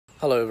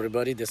Hello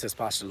everybody, this is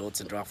Pastor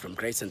Lotz and Rock from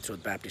Grace and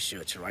Truth Baptist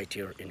Church right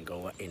here in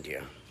Goa,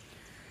 India.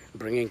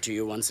 Bringing to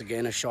you once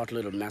again a short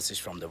little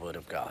message from the Word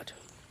of God.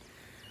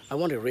 I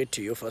want to read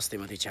to you 1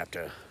 Timothy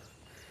chapter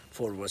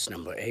 4 verse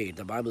number 8.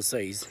 The Bible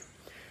says,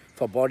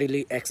 "For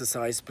bodily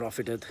exercise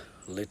profiteth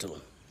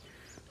little,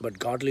 but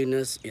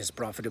godliness is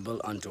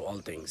profitable unto all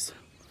things,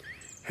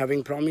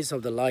 having promise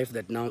of the life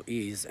that now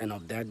is and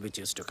of that which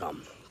is to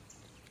come."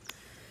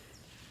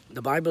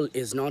 The Bible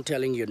is not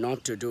telling you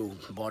not to do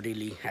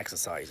bodily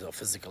exercise or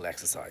physical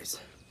exercise.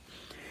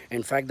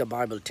 In fact, the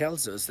Bible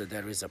tells us that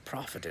there is a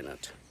profit in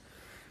it.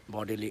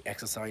 Bodily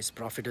exercise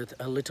profiteth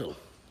a little.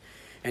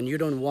 And you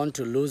don't want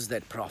to lose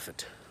that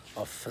profit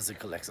of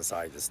physical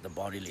exercises, the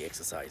bodily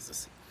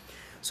exercises,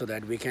 so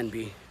that we can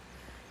be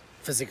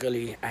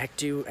physically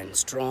active and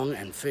strong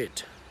and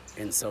fit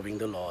in serving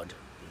the Lord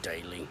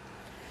daily,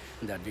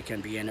 that we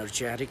can be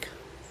energetic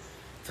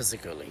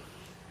physically.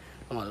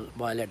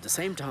 While at the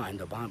same time,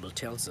 the Bible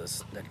tells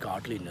us that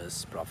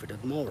godliness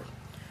profiteth more,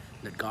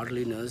 that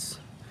godliness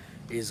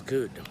is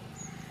good.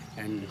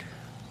 And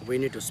we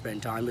need to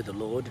spend time with the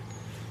Lord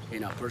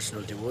in our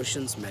personal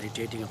devotions,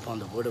 meditating upon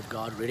the Word of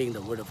God, reading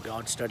the Word of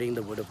God, studying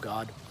the Word of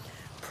God,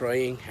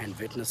 praying and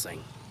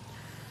witnessing.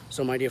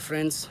 So my dear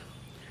friends,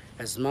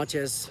 as much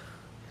as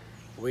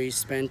we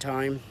spend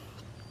time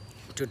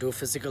to do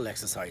physical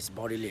exercise,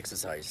 bodily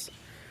exercise,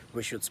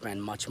 we should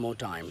spend much more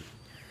time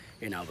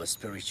in our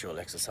spiritual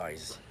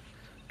exercise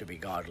to be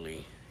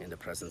godly in the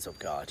presence of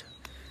God.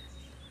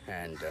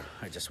 And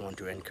I just want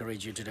to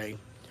encourage you today,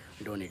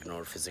 don't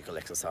ignore physical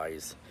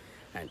exercise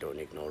and don't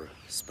ignore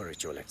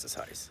spiritual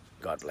exercise.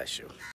 God bless you.